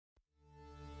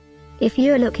If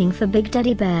you're looking for big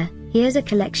teddy bear, here's a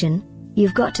collection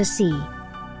you've got to see.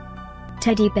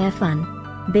 Teddy Bear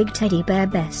Fun Big Teddy Bear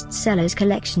Bestsellers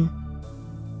Collection.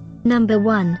 Number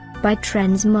 1, by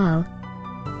TrendsMall.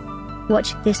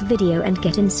 Watch this video and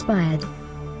get inspired.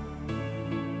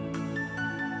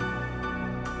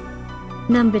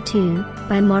 Number 2,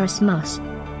 by MorisMos.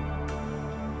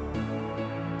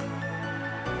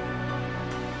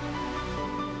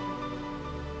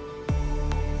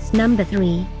 Number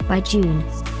 3, by JOON.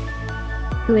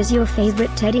 Who is your favorite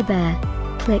teddy bear?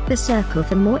 Click the circle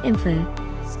for more info.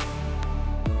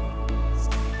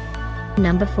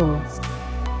 Number 4.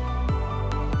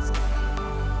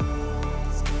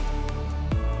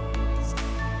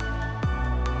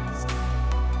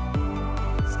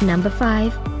 Number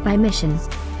 5, by Mishion.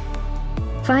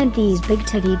 Find these big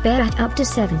teddy bear at up to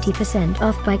 70%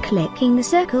 off by clicking the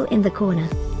circle in the corner.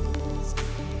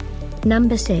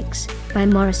 Number 6, by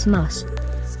MorisMos.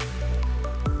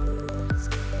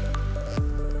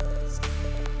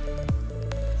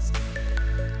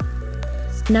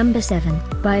 Number 7,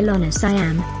 by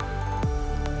Siam.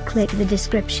 Click the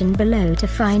description below to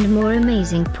find more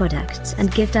amazing products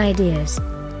and gift ideas.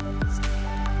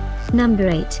 Number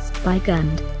 8, by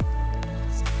JOON.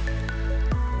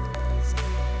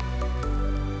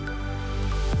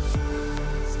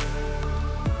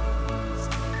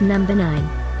 Number 9,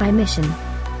 by Mishion.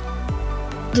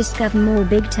 Discover more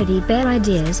big teddy bear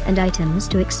ideas and items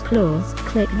to explore,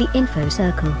 click the info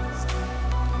circle.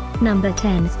 Number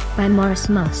 10, by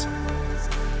MorisMos.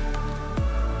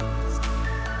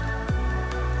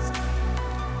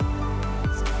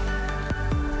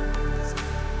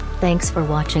 Thanks for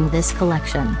watching this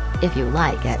collection. If you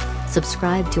like it,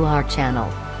 subscribe to our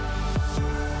channel.